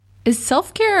Is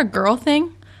self-care a girl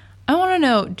thing? I want to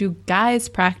know, do guys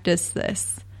practice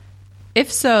this?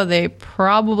 If so, they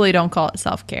probably don't call it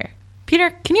self-care. Peter,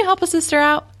 can you help a sister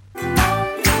out?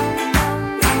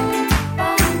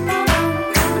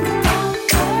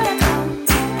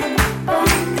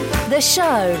 The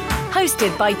show,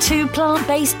 hosted by two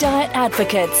plant-based diet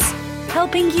advocates,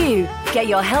 helping you get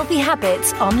your healthy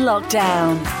habits on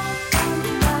lockdown.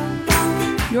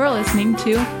 You're listening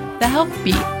to The Health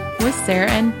Beat with Sarah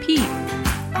and Pete.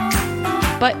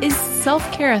 But is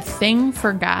self-care a thing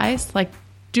for guys? Like,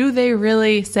 do they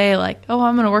really say, like, oh,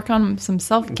 I'm going to work on some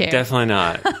self-care? Definitely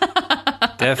not.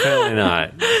 Definitely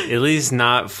not. At least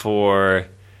not for,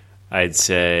 I'd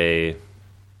say,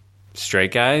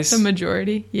 straight guys. The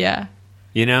majority, yeah.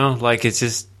 You know, like, it's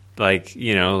just, like,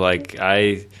 you know, like,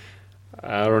 I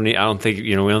don't think,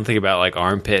 you know, we don't think about, like,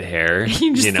 armpit hair,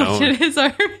 You just looked at his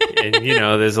armpit. And, you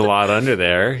know, there's a lot under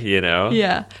there, you know?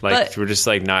 Yeah. Like, we're just,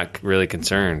 like, not really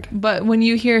concerned. But when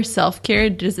you hear self-care,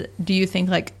 do you think,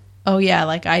 like, oh, yeah,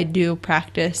 like, I do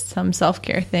practice some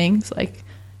self-care things? Like,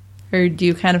 or do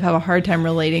you kind of have a hard time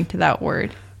relating to that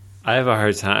word? I have a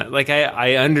hard time. Like,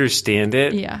 I understand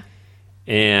it. Yeah.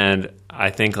 And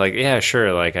I think, like, yeah,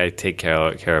 sure, like, I take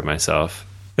care of myself.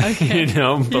 Okay. You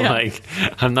know? But, Yeah. like,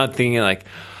 I'm not thinking, like,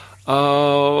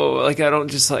 oh, like, I don't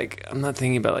just, like, I'm not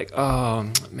thinking about, like,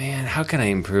 oh, man, how can I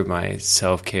improve my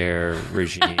self-care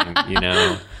regime, you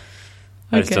know?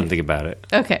 I just don't think about it.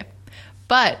 Okay.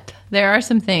 But there are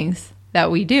some things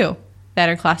that we do that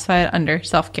are classified under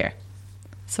self-care.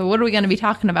 So what are we going to be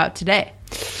talking about today?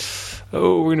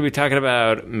 Oh, we're going to be talking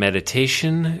about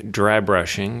meditation, dry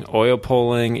brushing, oil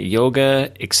pulling,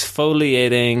 yoga,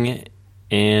 exfoliating,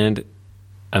 and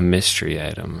a mystery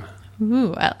item.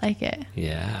 Ooh, I like it.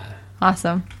 Yeah.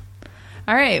 Awesome.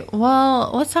 All right.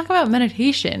 Well, let's talk about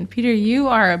meditation. Peter, you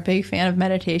are a big fan of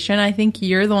meditation. I think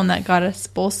you're the one that got us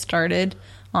both started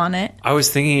on it. I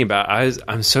was thinking about,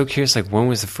 I'm so curious, like, when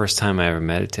was the first time I ever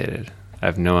meditated? I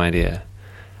have no idea.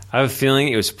 I have a feeling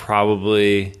it was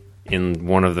probably in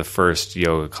one of the first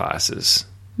yoga classes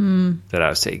that I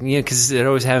was taking. Yeah, because it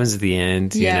always happens at the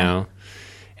end, you know?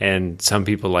 And some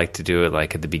people like to do it,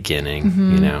 like, at the beginning,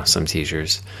 you know, some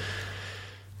teachers.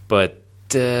 But,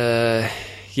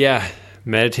 yeah,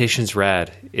 meditation's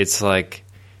rad. It's like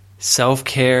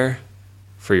self-care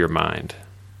for your mind.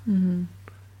 Mm-hmm.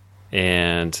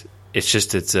 And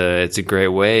it's a great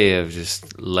way of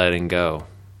just letting go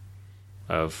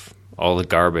of all the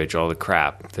garbage, all the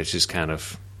crap that's just kind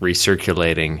of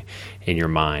recirculating in your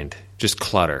mind. Just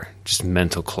clutter, just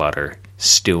mental clutter,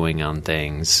 stewing on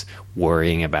things,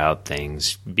 worrying about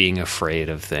things, being afraid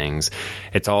of things.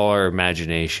 It's all our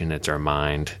imagination, it's our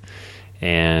mind.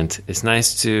 And it's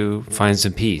nice to find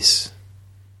some peace,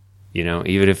 you know,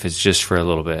 even if it's just for a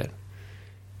little bit.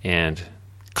 And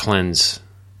cleanse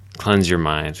your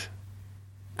mind,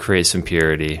 create some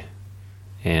purity,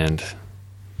 and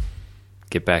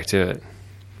get back to it.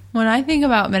 When I think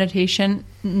about meditation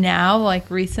now, like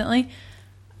recently,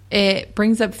 it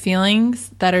brings up feelings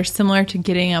that are similar to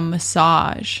getting a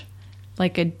massage,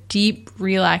 like a deep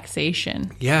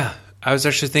relaxation. Yeah, I was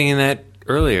actually thinking that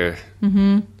earlier.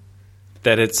 Mm-hmm.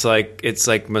 That it's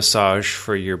like massage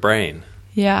for your brain.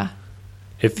 Yeah.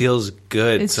 It feels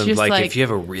good. It's So just like if you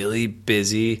have a really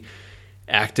busy,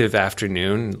 active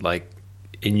afternoon, like,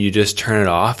 and you just turn it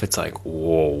off, it's like,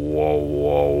 whoa, whoa,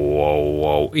 whoa, whoa,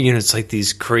 whoa. You know, it's like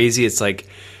these crazy, it's like,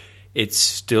 it's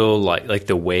still like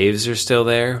the waves are still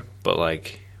there, but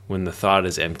like when the thought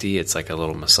is empty, it's like a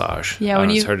little massage. Yeah,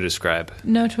 it's hard to describe.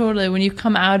 No, totally. When you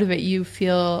come out of it, you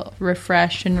feel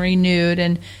refreshed and renewed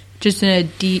and just in a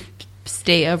deep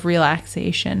state of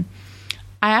relaxation.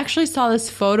 I actually saw this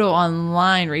photo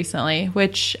online recently,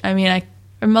 which, I mean,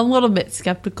 I'm a little bit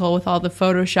skeptical with all the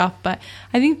Photoshop, but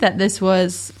I think that this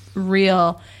was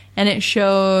real. And it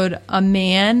showed a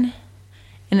man,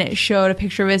 and it showed a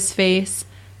picture of his face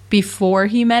before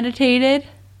he meditated,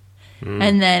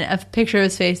 and then a picture of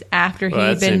his face after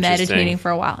he'd been meditating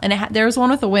for a while. And there was one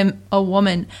with a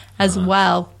woman as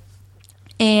well.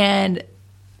 And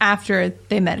after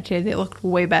they meditated, they looked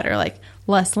way better, like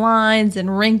less lines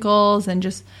and wrinkles and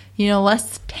just, you know,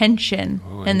 less tension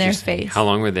in their face. How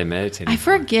long were they meditating? I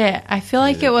forget. I feel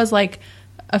like it was like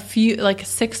a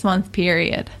 6-month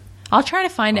period. I'll try to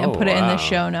find it and put it in the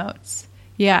show notes.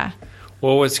 Yeah.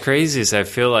 Well, what's crazy is I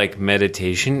feel like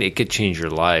meditation, it could change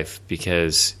your life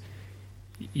because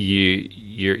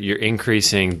you're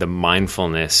increasing the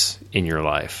mindfulness in your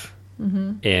life,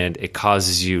 and it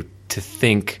causes you to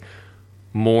think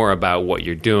more about what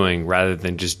you're doing rather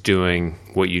than just doing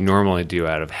what you normally do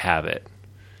out of habit.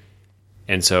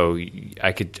 And so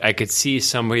I could see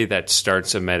somebody that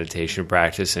starts a meditation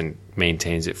practice and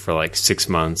maintains it for like 6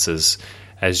 months as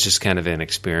just kind of an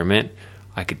experiment.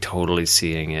 I could totally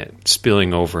seeing it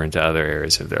spilling over into other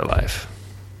areas of their life.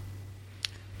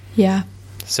 Yeah.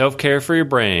 Self-care for your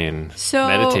brain.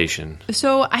 Meditation.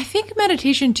 So I think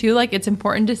meditation too, like it's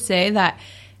important to say that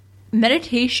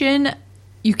meditation,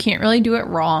 you can't really do it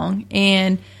wrong.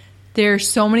 And there's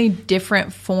so many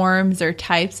different forms or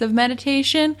types of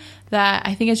meditation that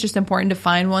I think it's just important to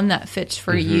find one that fits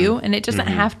for you. And it doesn't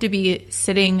have to be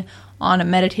sitting on a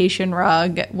meditation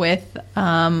rug with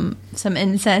some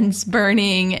incense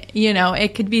burning. You know,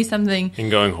 it could be something. And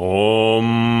going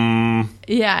home.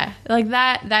 Yeah, like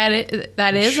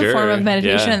that is a form of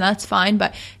meditation, and that's fine.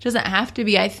 But it doesn't have to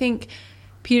be. I think,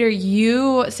 Peter,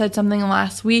 you said something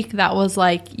last week that was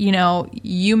like, you know,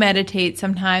 you meditate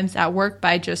sometimes at work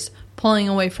by just pulling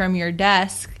away from your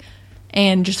desk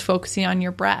and just focusing on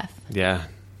your breath. Yeah,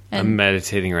 I'm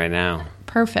meditating right now.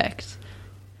 Perfect.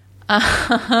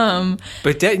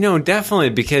 But definitely,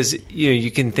 because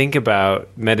you can think about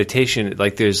meditation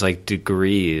like there's like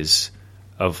degrees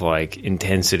of like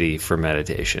intensity for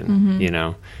meditation, you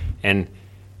know, and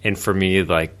for me,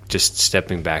 like just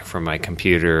stepping back from my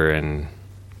computer and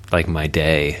like my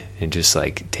day and just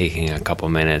like taking a couple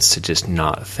minutes to just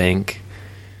not think,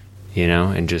 you know,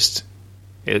 and just.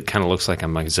 It kind of looks like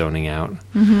I'm like zoning out.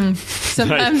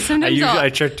 Sometimes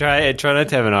I try not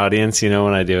to have an audience, you know,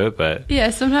 when I do it, but yeah,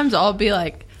 sometimes we'll be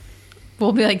like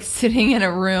sitting in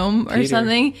a room or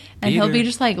something, and he'll be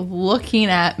just like looking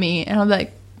at me, and I'll be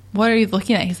like, "What are you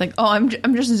looking at?" He's like, "Oh, I'm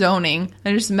just zoning.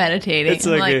 I'm just meditating." It's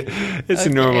it's a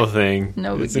normal thing.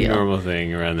 No big It's deal. a normal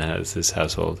thing around this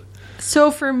household. So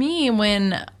for me,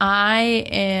 when I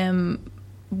am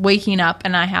waking up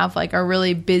and I have like a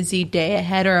really busy day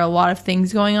ahead or a lot of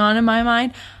things going on in my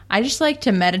mind, I just like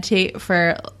to meditate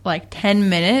for like 10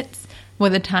 minutes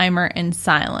with a timer in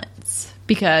silence,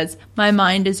 because my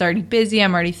mind is already busy.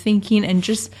 I'm already thinking, and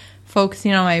just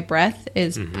focusing on my breath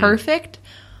is perfect.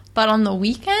 But on the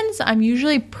weekends, I'm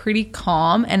usually pretty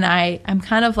calm, and I'm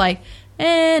kind of like,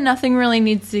 nothing really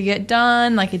needs to get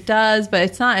done. Like it does, but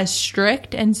it's not as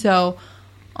strict. And so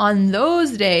on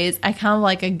those days, I kind of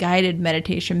like a guided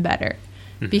meditation better,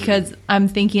 because I'm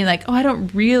thinking like, I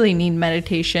don't really need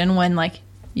meditation, when like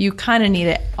you kind of need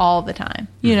it all the time,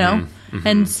 you know?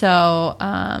 And so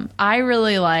I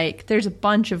really like, there's a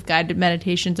bunch of guided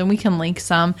meditations, and we can link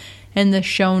some in the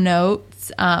show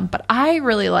notes. But I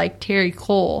really like Terry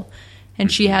Cole,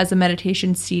 and she has a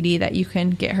meditation CD that you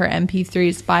can get her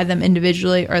MP3s, buy them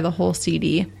individually or the whole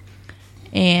CD.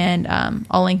 And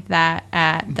I'll link that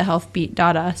at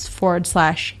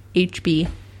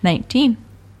thehealthbeat.us/HB19.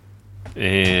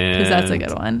 Because that's a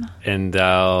good one. And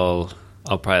I'll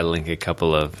probably link a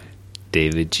couple of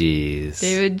David G's.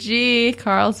 David G.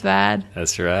 Carlsbad.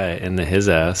 That's right. In his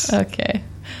house. Okay.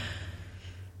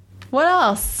 What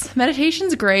else?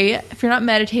 Meditation's great. If you're not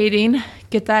meditating,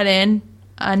 get that in.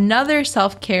 Another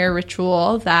self-care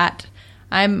ritual that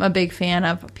I'm a big fan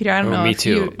of. Peter, I don't know me if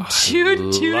too.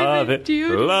 you love it.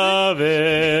 Love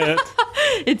it.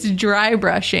 It's dry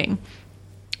brushing.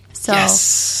 So, yes.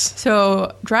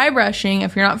 So dry brushing,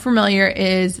 if you're not familiar,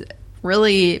 is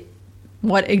really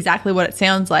exactly what it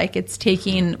sounds like. It's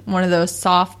taking one of those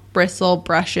soft bristle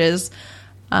brushes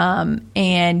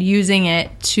and using it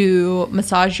to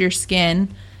massage your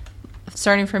skin,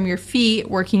 starting from your feet,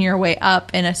 working your way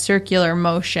up in a circular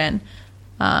motion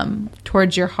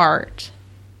towards your heart.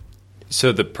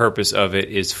 So the purpose of it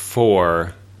is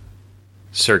for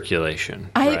circulation,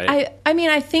 right? I mean,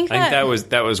 I think that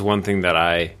was one thing that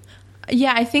I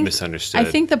misunderstood. I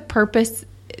think the purpose,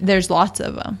 there's lots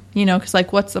of them, you know, because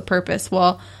like, what's the purpose?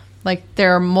 Well, like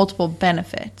there are multiple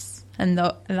benefits, and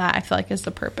that I feel like is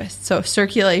the purpose. So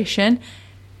circulation,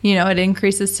 you know, it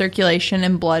increases circulation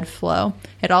and blood flow.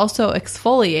 It also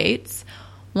exfoliates.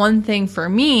 One thing for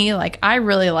me, like I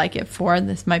really like it for,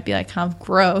 this might be like kind of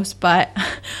gross, but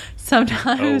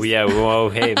sometimes. Oh yeah, whoa,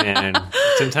 hey man.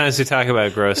 Sometimes we talk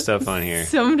about gross stuff on here.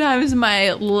 Sometimes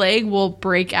my leg will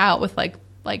break out with like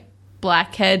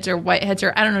blackheads or whiteheads,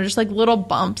 or I don't know, just like little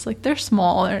bumps. Like they're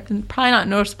small, they're probably not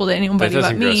noticeable to anybody but me. That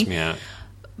doesn't gross me out.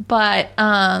 But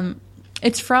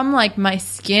it's from like my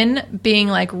skin being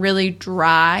like really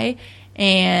dry,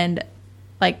 and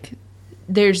like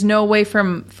there's no way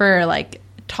for like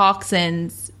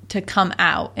toxins to come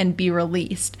out and be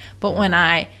released. But when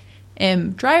I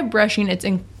am dry brushing, it's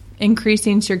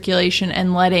increasing circulation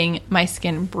and letting my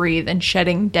skin breathe and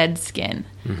shedding dead skin.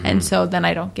 And so then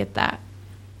I don't get that.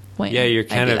 Yeah, you're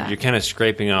kind of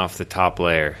scraping off the top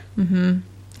layer of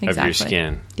your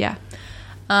skin. Yeah.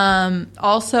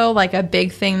 Also, like a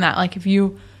big thing that like if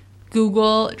you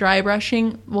Google dry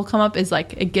brushing will come up is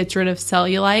like it gets rid of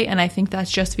cellulite, and I think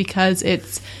that's just because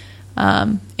it's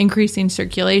increasing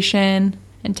circulation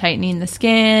and tightening the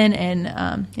skin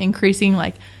and increasing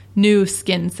like new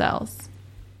skin cells.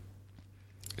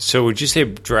 So would you say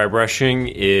dry brushing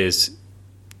is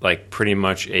like pretty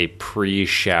much a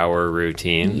pre-shower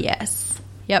routine? Yes.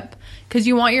 Yep. Because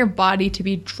you want your body to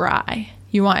be dry.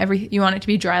 You want it to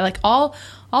be dry. Like I'll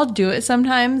do it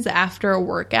sometimes after a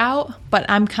workout, but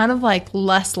I'm kind of like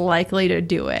less likely to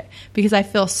do it because I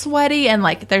feel sweaty and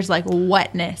like there's like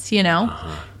wetness, you know?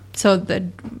 So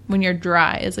when you're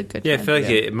dry is a good time. Yeah, I feel like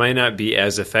it might not be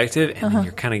as effective, and then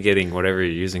you're kind of getting whatever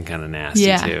you're using kind of nasty too.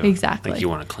 Yeah, exactly. Like you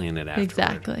want to clean it afterward.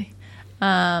 Exactly.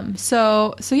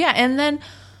 So yeah, and then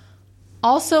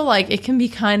also like it can be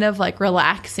kind of like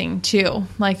relaxing too.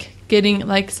 Like getting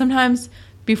like sometimes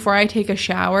before I take a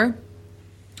shower,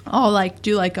 I'll like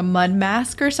do like a mud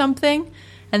mask or something.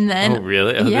 And then, oh,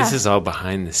 really? Oh, yeah. This is all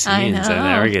behind the scenes. I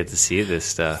never get to see this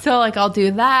stuff. So like I'll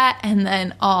do that, and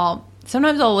then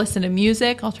sometimes I'll listen to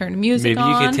music. I'll turn music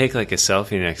on. Maybe you could take like a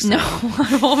selfie next time. No,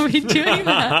 I won't be doing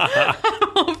that.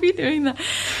 I won't be doing that.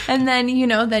 And then,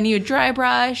 then you dry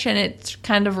brush and it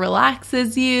kind of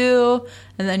relaxes you.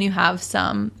 And then you have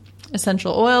some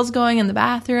essential oils going in the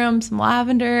bathroom, some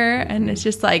lavender. And it's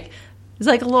just like, it's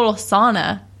like a little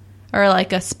sauna or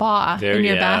like a spa in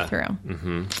your bathroom.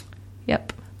 Mm-hmm.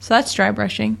 Yep. So that's dry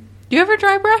brushing. Do you ever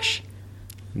dry brush?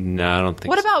 No, I don't think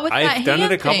What about with that I've done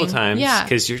it a couple thing? times. Yeah.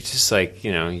 Because you're just like,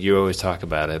 you always talk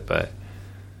about it, but...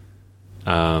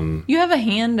 you have a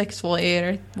hand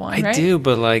exfoliator one, right? I do,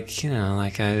 but like,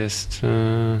 I just...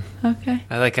 okay.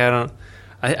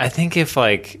 I think if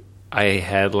like I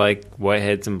had like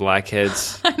whiteheads and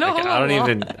blackheads, I don't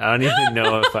even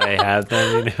know if I have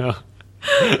them,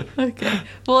 Okay.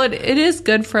 Well, it is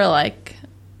good for like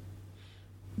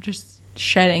just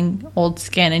shedding old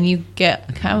skin, and you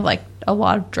get kind of like a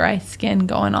lot of dry skin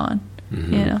going on.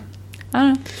 I don't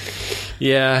know.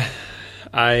 Yeah,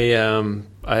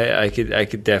 I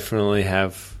could definitely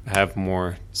have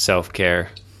more self-care.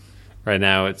 Right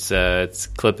now, it's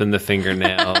clipping the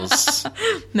fingernails,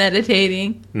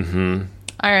 meditating. Mm-hmm.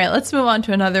 All right, let's move on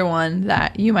to another one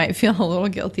that you might feel a little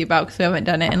guilty about because we haven't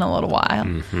done it in a little while.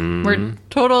 Mm-hmm. We're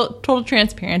total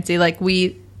transparency. Like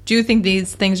we do think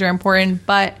these things are important,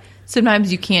 but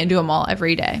sometimes you can't do them all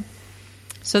every day.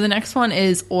 So the next one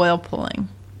is oil pulling.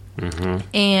 Mm-hmm.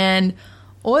 And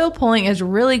oil pulling is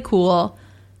really cool.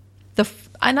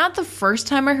 Not the first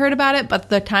time I heard about it, but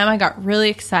the time I got really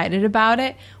excited about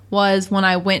it was when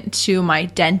I went to my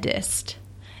dentist.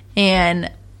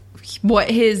 And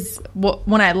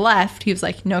when I left, he was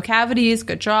like, no cavities,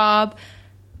 good job.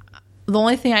 The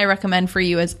only thing I recommend for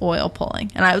you is oil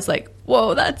pulling. And I was like,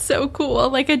 whoa, that's so cool.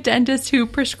 Like a dentist who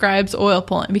prescribes oil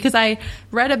pulling. Because I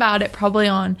read about it probably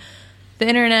on the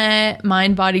internet,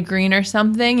 Mind Body Green or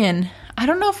something. And I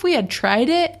don't know if we had tried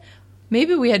it.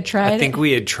 Maybe we had tried it. I think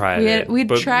we had tried it. We'd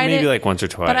tried maybe it. Like once or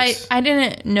twice. But I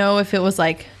didn't know if it was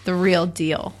like the real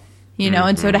deal.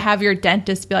 And so to have your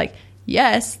dentist be like,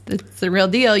 yes, it's the real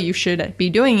deal. You should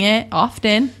be doing it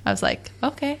often. I was like,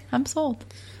 okay, I'm sold.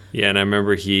 Yeah, and I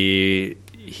remember he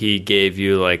gave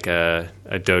you like a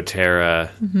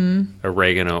doTERRA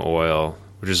oregano oil,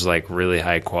 which is like really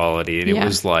high quality. And it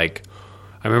was like,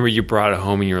 I remember you brought it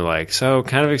home and you were like, so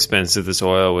kind of expensive. This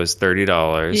oil was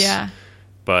 $30. Yeah.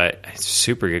 But it's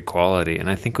super good quality.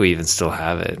 And I think we even still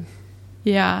have it.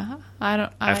 Yeah.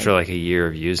 After like a year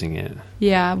of using it.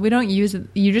 Yeah, we don't use it.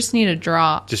 You just need a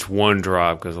drop. Just one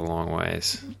drop goes a long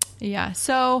ways. Yeah.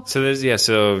 So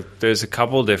there's a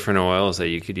couple different oils that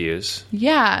you could use.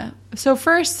 Yeah. So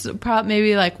first,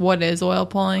 maybe like what is oil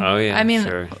pulling? Oh yeah. I mean,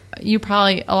 sure.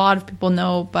 a lot of people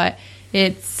know, but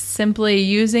it's simply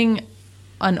using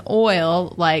an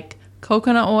oil like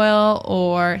coconut oil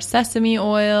or sesame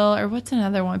oil, or what's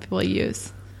another one people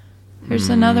use? There's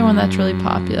another one that's really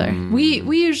popular. We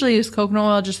usually use coconut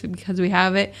oil just because we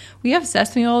have it. We have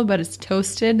sesame oil, but it's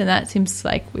toasted, and that seems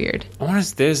like weird.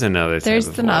 There's another type There's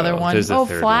of another oil. one. There's a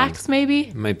third flax one. maybe?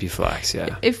 It might be flax,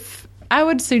 yeah. If I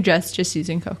would suggest just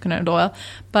using coconut oil,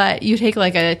 but you take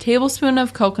like a tablespoon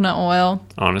of coconut oil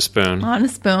on a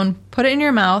spoon, put it in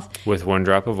your mouth with 1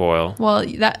 drop of oil. Well,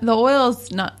 the oil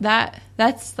is not that.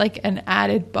 That's like an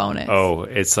added bonus. Oh,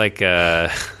 it's like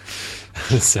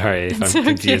sorry if I'm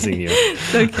confusing you.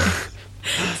 It's okay.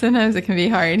 Sometimes it can be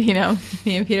hard, Me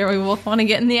and Peter, we both want to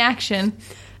get in the action.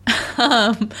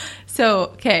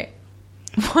 So, okay,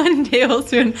 1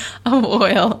 tablespoon of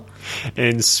oil.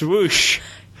 And swoosh.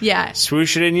 Yeah.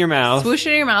 Swoosh it in your mouth. Swoosh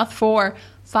it in your mouth for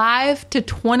 5 to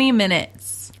 20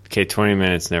 minutes. Okay, 20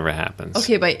 minutes never happens.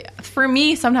 Okay, but for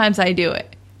me, sometimes I do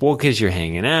it. Well, because you're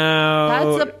hanging out.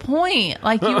 That's the point.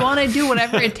 Like, you want to do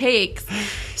whatever it takes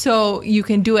so you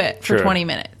can do it for 20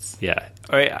 minutes. Yeah.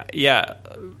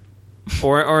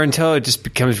 Or until it just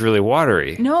becomes really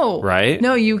watery. No. Right?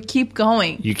 No, you keep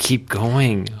going. You keep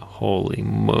going. Holy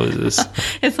Moses.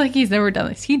 It's like he's never done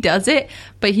this. He does it,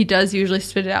 but he does usually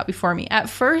spit it out before me. At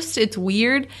first, it's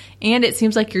weird, and it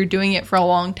seems like you're doing it for a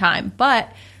long time.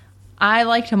 But I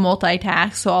like to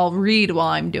multitask, so I'll read while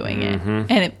I'm doing it,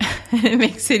 and it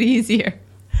makes it easier.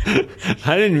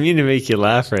 I didn't mean to make you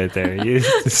laugh right there. You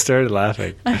started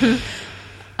laughing.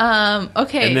 Okay.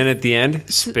 And then at the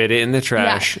end, spit it in the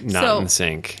trash, not in the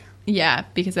sink. Yeah,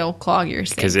 because it'll clog your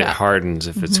sink. Because it hardens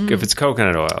if it's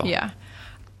coconut oil. Yeah.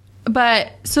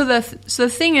 But so the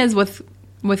thing is with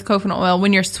coconut oil,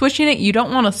 when you're switching it, you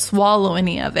don't want to swallow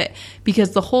any of it, because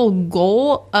the whole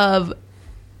goal of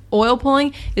oil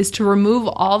pulling is to remove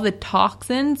all the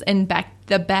toxins and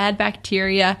the bad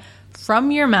bacteria from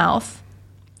your mouth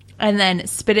and then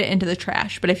spit it into the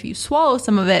trash. But if you swallow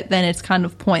some of it, then it's kind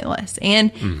of pointless.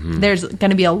 And there's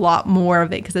going to be a lot more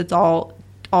of it because it's all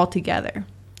together.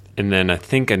 And then I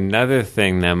think another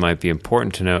thing that might be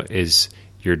important to know is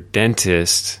your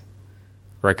dentist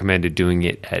recommended doing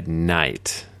it at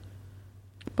night.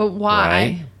 But why?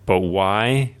 Right? But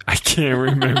why? I can't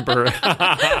remember.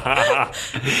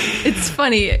 It's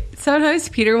funny. Sometimes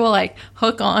Peter will like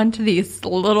hook on to these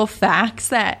little facts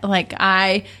that like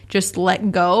I just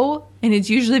let go. And it's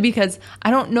usually because I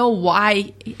don't know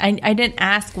why. I didn't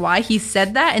ask why he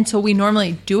said that. And so we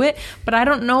normally do it. But I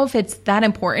don't know if it's that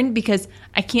important because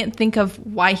I can't think of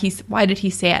why did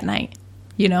he say at night,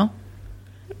 you know?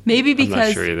 Maybe because, I'm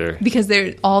not sure either. Because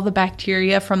all the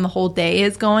bacteria from the whole day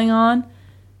is going on.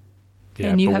 Yeah,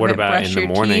 and you but haven't what about brushed in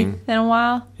the morning? Teeth in a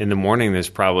while. In the morning, there's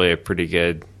probably a pretty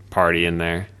good party in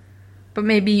there. But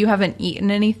maybe you haven't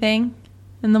eaten anything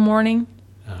in the morning.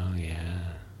 Oh, yeah.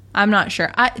 I'm not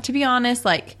sure. To be honest,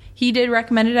 like, he did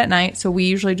recommend it at night, so we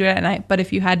usually do it at night. But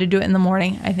if you had to do it in the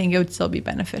morning, I think it would still be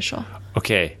beneficial.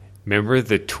 Okay. Remember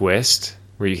the twist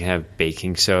where you can have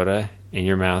baking soda in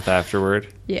your mouth afterward?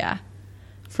 Yeah.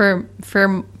 For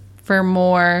a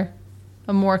more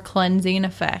cleansing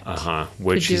effect.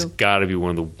 Which has got to be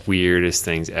one of the weirdest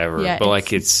things ever. Yeah, but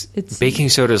like it's baking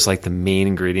soda is like the main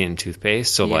ingredient in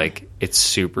toothpaste, so like it's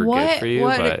super good for you.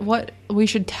 What we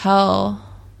should tell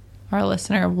our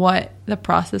listener what the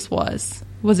process was.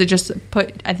 Was it just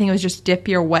I think it was just dip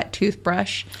your wet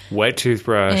toothbrush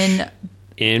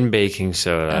in baking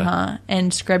soda,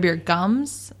 and scrub your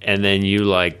gums, and then you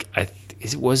like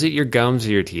was it your gums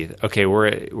or your teeth? Okay,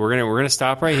 we're gonna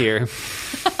stop right here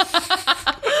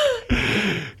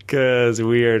because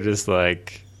we are just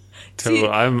like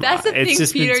total. That's the thing,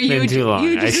 Peter. It's been too long.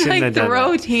 You just like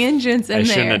throw tangents in there. I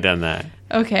shouldn't have done that.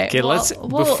 Okay.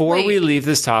 Before we leave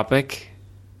this topic,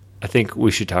 I think we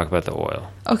should talk about the oil.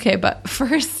 Okay, but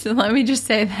first, let me just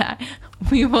say that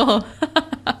we will.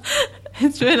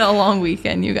 It's been a long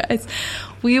weekend, you guys.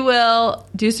 We will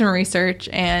do some research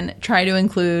and try to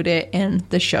include it in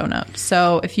the show notes.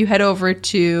 So if you head over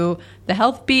to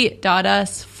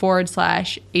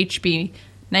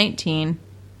thehealthbeat.us/HB19,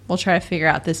 we'll try to figure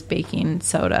out this baking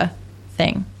soda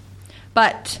thing.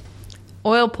 But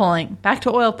oil pulling, back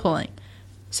to oil pulling.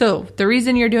 So the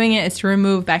reason you're doing it is to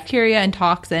remove bacteria and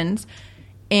toxins.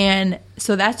 And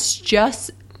so that's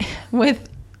just with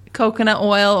coconut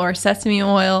oil or sesame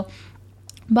oil.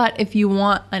 But if you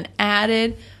want an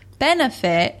added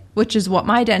benefit, which is what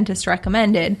my dentist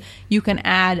recommended, you can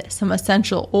add some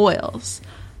essential oils.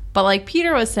 But like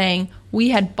Peter was saying, we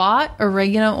had bought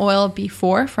oregano oil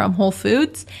before from Whole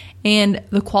Foods, and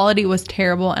the quality was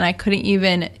terrible, and I couldn't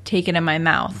even take it in my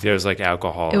mouth. There was like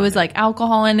alcohol. It was like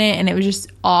alcohol in it, and it was just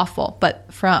awful.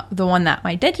 But from the one that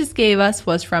my dentist gave us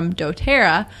was from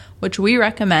doTERRA, which we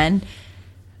recommend,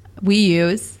 we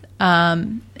use,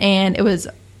 and it was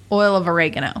oil of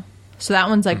oregano. So that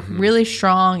one's like really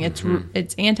strong. It's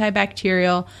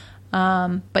antibacterial.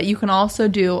 But you can also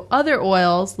do other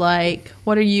oils like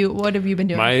what have you been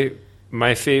doing?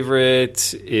 My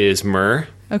favorite is myrrh.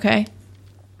 Okay.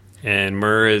 And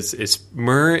myrrh is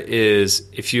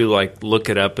if you like look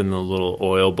it up in the little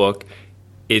oil book,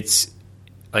 it's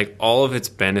like all of its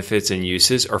benefits and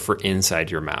uses are for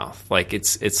inside your mouth. Like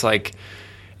it's like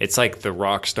the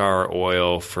rock star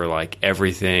oil for like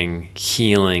everything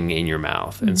healing in your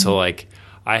mouth. And so like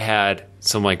I had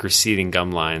some like receding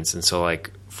gum lines, and so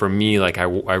like for me, like I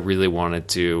really wanted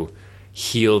to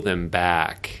heal them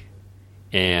back,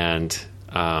 and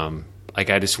like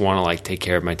I just want to like take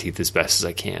care of my teeth as best as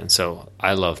I can. So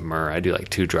I love myrrh. I do like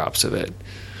 2 drops of it.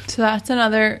 So that's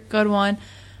another good one.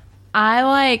 I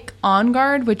like On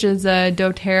Guard, which is a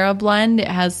doTERRA blend. It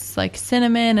has like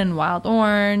cinnamon and wild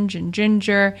orange and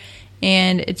ginger,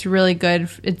 and it's really good.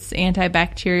 It's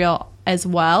antibacterial as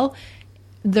well.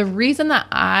 The reason that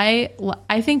I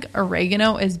think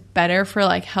oregano is better for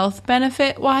like health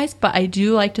benefit wise, but I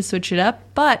do like to switch it up.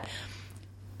 But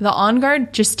the On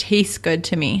Guard just tastes good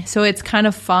to me. So it's kind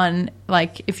of fun.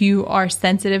 Like if you are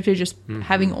sensitive to just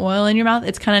having oil in your mouth,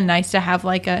 it's kind of nice to have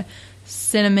like a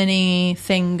cinnamony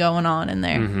thing going on in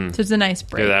there. So it's a nice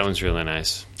break. Yeah, that one's really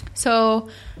nice. So,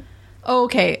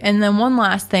 okay. And then one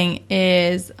last thing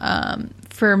is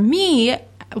for me,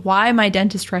 why my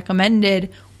dentist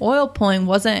recommended oil pulling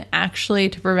wasn't actually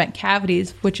to prevent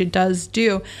cavities, which it does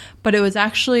do, but it was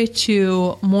actually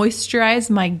to moisturize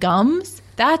my gums.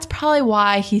 That's probably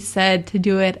why he said to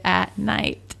do it at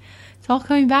night. It's all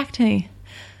coming back to me.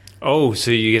 Oh, so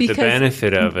you get the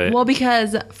benefit of it. Well,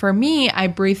 because for me, I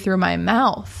breathe through my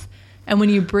mouth. And when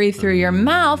you breathe through your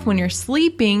mouth, when you're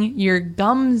sleeping, your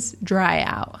gums dry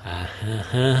out.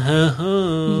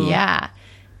 Yeah.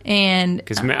 And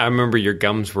because I remember your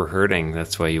gums were hurting.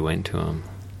 That's why you went to him.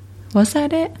 Was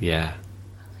that it? Yeah.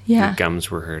 Yeah. Your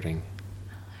gums were hurting.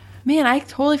 Man, I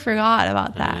totally forgot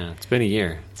about that. Yeah, it's been a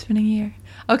year. It's been a year.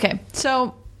 Okay,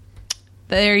 so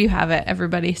there you have it,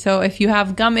 everybody. So if you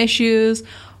have gum issues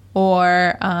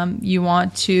or you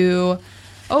want to...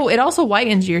 Oh, it also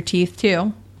whitens your teeth,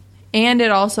 too. And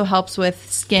it also helps with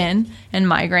skin and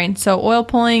migraine. So oil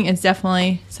pulling is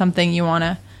definitely something you want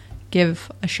to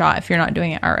give a shot if you're not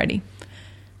doing it already.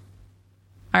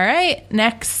 All right,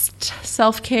 next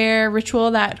self-care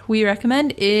ritual that we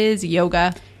recommend is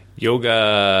yoga.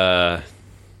 Yoga.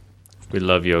 We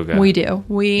love yoga. We do.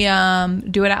 We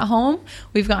do it at home.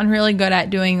 We've gotten really good at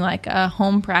doing like a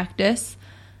home practice.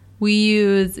 We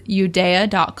use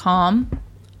udea.com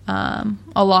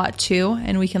a lot too,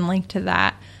 and we can link to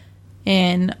that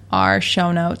in our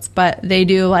show notes. But they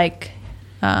do like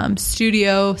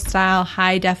studio style,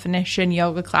 high definition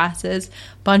yoga classes,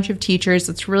 bunch of teachers.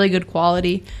 It's really good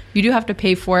quality. You do have to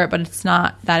pay for it, but it's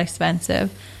not that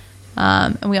expensive.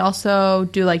 And we also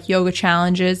do like yoga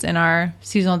challenges in our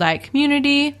seasonal diet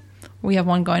community. We have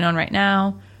one going on right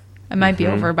now. It might be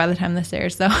over by the time this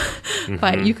airs though,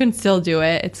 but you can still do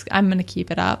it. I'm going to keep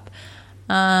it up.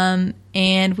 And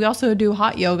we also do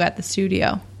hot yoga at the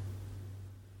studio.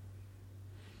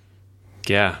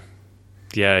 Yeah.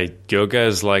 Yeah, yoga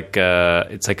is like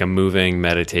it's like a moving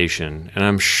meditation, and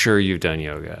I'm sure you've done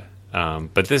yoga.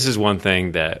 But this is one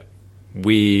thing that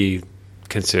we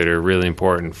consider really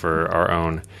important for our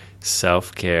own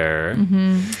self-care,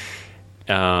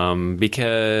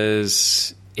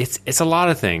 because it's a lot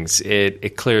of things.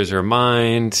 It clears our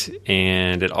mind,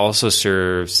 and it also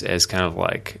serves as kind of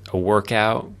like a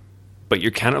workout, but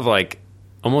you're kind of like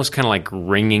almost kind of like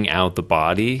wringing out the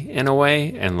body in a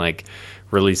way, and like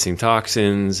releasing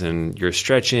toxins, and you're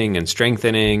stretching and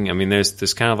strengthening. I mean,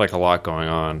 there's kind of like a lot going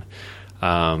on.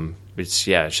 It's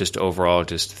just overall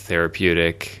just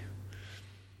therapeutic.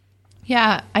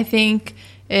 Yeah, I think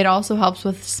it also helps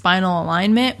with spinal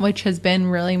alignment, which has been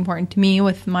really important to me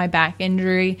with my back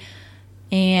injury.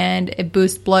 And it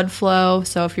boosts blood flow.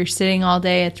 So if you're sitting all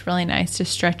day, it's really nice to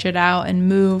stretch it out and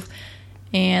move.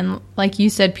 And like you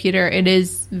said, Peter, it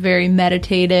is very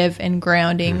meditative and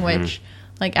grounding, which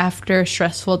like after a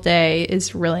stressful day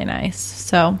is really nice.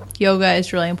 So yoga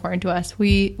is really important to us.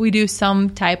 We do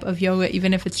some type of yoga,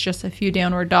 even if it's just a few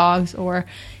downward dogs or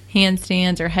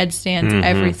handstands or headstands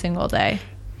every single day.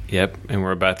 Yep, and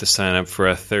we're about to sign up for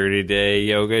a 30-day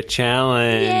yoga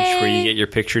challenge. Yay! Where you get your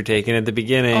picture taken at the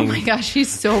beginning. Oh my gosh, he's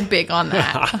so big on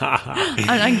that.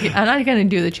 I'm not going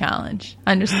to do the challenge.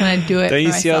 I'm just going to do it. Don't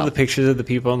you for see myself. all the pictures of the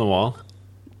people on the wall?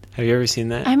 Have you ever seen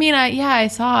that? I mean, I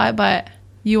saw it, but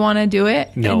you want to do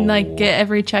it? No. And like get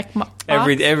every check box?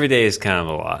 Every day is kind of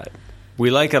a lot. We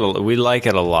like it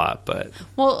a lot, but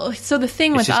well, so the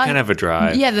thing with it's just us, kind of a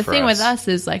drive. Yeah, the for thing us. with us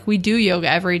is like we do yoga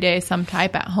every day, some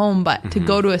type at home, but to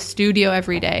go to a studio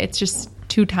every day, it's just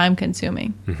too time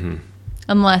consuming.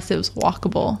 Unless it was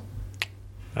walkable.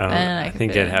 I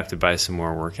think I'd have to buy some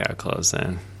more workout clothes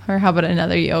then. Or how about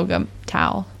another yoga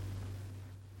towel?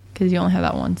 Because you only have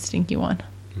that one stinky one.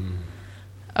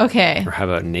 Okay. Or how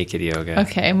about naked yoga?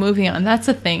 Okay, moving on. That's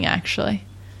a thing, actually.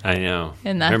 I know.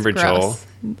 And that's Remember gross. Joel?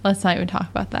 Let's not even talk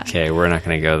about that. Okay, we're not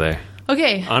going to go there.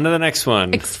 Okay. On to the next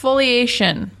one.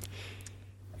 Exfoliation.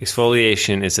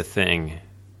 Exfoliation is a thing.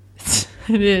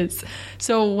 It is.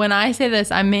 So when I say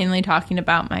this, I'm mainly talking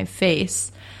about my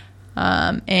face.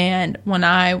 And when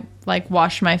I like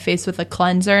wash my face with a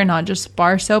cleanser, not just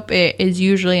bar soap, it is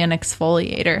usually an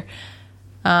exfoliator.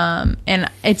 And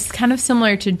it's kind of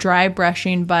similar to dry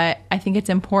brushing, but I think it's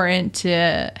important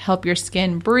to help your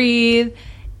skin breathe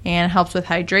and helps with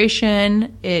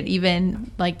hydration. It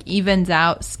even evens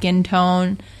out skin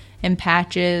tone and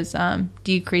patches,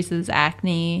 decreases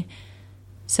acne.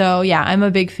 So yeah, I'm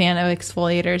a big fan of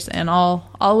exfoliators, and I'll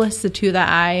list the 2 that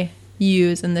I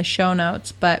use in the show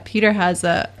notes. But Peter has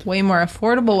a way more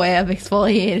affordable way of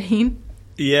exfoliating.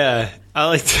 Yeah, I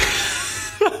like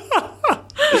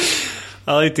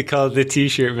to call it the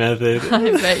T-shirt method.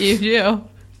 I bet you do.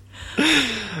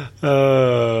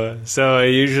 So I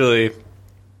usually...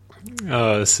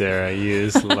 Oh, Sarah, you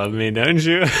just love me, don't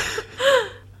you?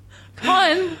 Come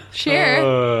on, share.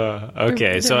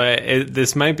 Okay, so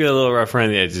this might be a little rough around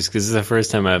the edges because this is the first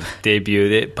time I've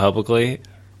debuted it publicly.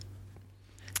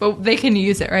 But they can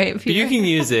use it, right? Peter? You can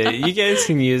use it. You guys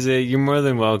can use it. You're more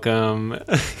than welcome.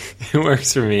 It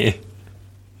works for me.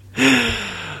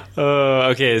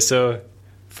 Okay, so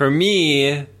for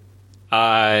me,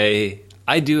 I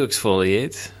do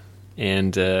exfoliate,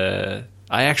 and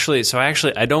I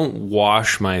don't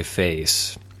wash my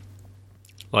face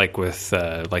like with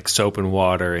like soap and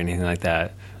water or anything like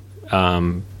that.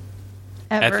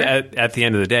 At the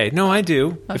end of the day, no, I do.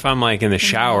 Okay. If I'm like in the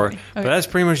shower, okay. But that's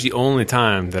pretty much the only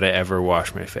time that I ever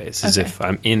wash my face is if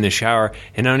I'm in the shower,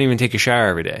 and I don't even take a shower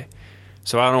every day,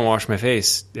 so I don't wash my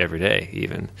face every day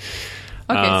even.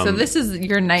 Okay, so this is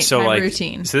your nighttime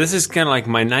routine. So this is kind of like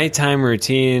my nighttime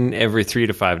routine every 3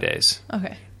 to 5 days.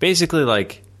 Okay. Basically,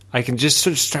 like I can just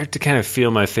sort of start to kind of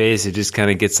feel my face. It just kind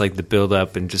of gets like the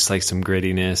buildup and just like some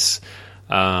grittiness.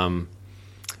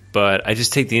 But I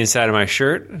just take the inside of my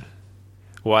shirt.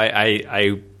 Well,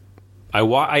 I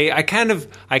kind of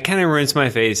rinse my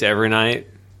face every night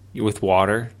with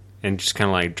water and just kind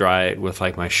of like dry it with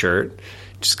like my shirt,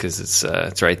 just because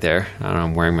it's right there. I don't know,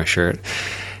 I'm wearing my shirt.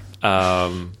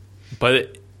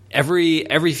 But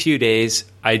every few days,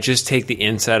 I just take the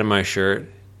inside of my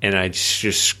shirt and I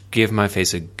just give my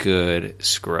face a good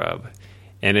scrub,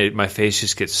 and my face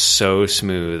just gets so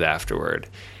smooth afterward.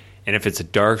 And if it's a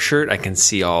dark shirt, I can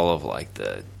see all of like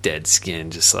the dead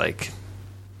skin just like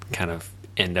kind of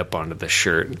end up onto the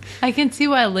shirt. I can see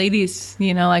why ladies,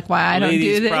 like why I don't do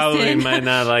this. Ladies probably might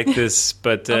not like this,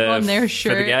 but on their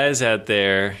shirt. For the guys out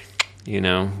there,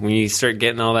 when you start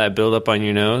getting all that buildup on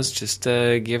your nose, just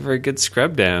give her a good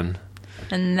scrub down.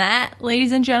 And that,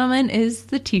 ladies and gentlemen, is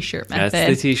the T-shirt method. That's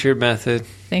the T-shirt method.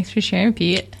 Thanks for sharing,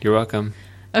 Pete. You're welcome.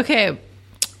 Okay,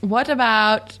 what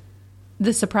about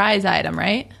the surprise item,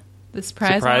 right? The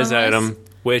surprise item,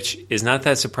 which is not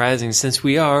that surprising since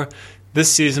we are the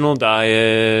seasonal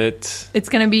diet. It's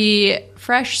going to be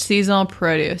fresh seasonal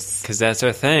produce. Because that's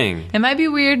our thing. It might be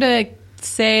weird to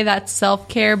say that's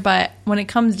self-care, but when it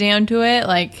comes down to it,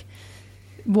 like,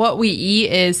 what we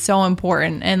eat is so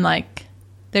important, and like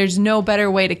there's no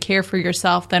better way to care for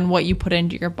yourself than what you put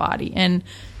into your body. And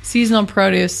seasonal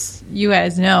produce, you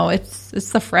guys know,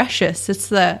 it's the freshest. It's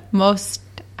the most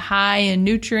high in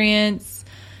nutrients.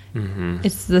 Mm-hmm.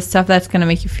 It's the stuff that's going to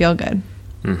make you feel good.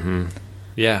 Mm-hmm.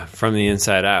 Yeah, from the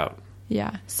inside out.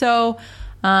 Yeah. So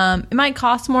it might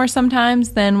cost more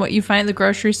sometimes than what you find at the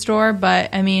grocery store,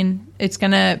 but I mean, it's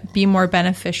going to be more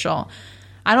beneficial.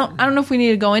 I don't know if we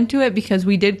need to go into it because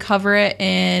we did cover it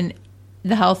in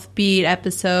the Health Beat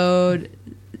episode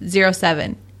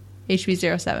 07,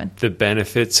 HB07. The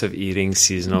benefits of eating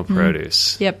seasonal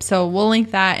produce. Yep. So we'll link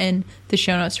that in the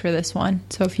show notes for this one.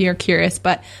 So if you're curious,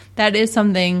 but that is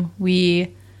something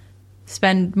we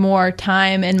spend more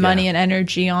time and money and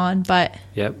energy on, but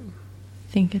yep,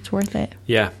 I think it's worth it.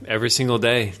 Yeah, every single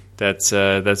day. That's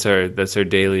our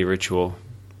daily ritual.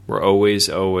 We're always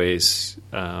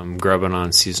grubbing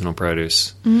on seasonal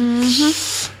produce.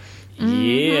 Mm-hmm.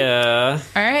 Yeah.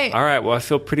 All right. Well, I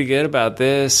feel pretty good about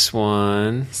this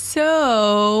one.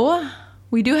 So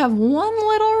we do have one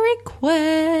little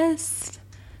request.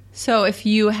 So if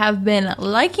you have been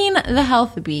liking the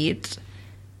Health Beat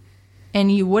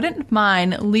and you wouldn't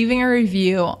mind leaving a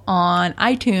review on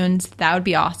iTunes, that would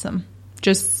be awesome.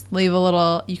 Just leave a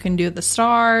little, you can do the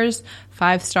stars,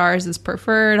 5 stars is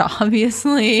preferred,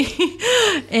 obviously,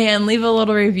 and leave a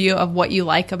little review of what you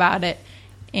like about it.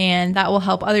 And that will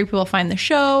help other people find the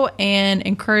show and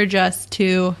encourage us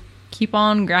to keep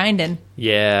on grinding.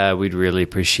 Yeah, we'd really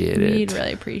appreciate it. We'd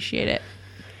really appreciate it.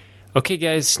 Okay,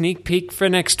 guys, sneak peek for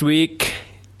next week.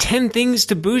 10 things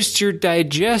to boost your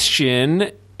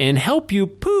digestion and help you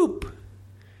poop.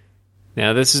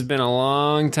 Now, this has been a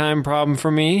long time problem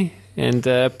for me, and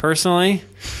personally,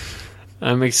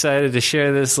 I'm excited to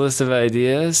share this list of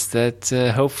ideas that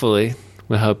hopefully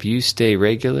will help you stay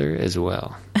regular as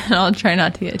well. And I'll try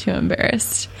not to get too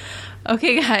embarrassed.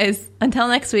 Okay, guys, until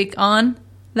next week on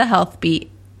The Health Beat.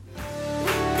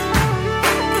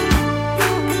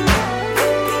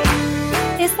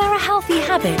 Is there a healthy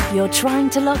habit you're trying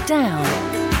to lock down?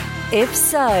 If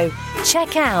so,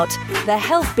 check out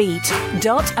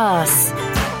thehealthbeat.us,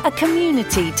 a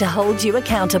community to hold you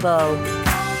accountable.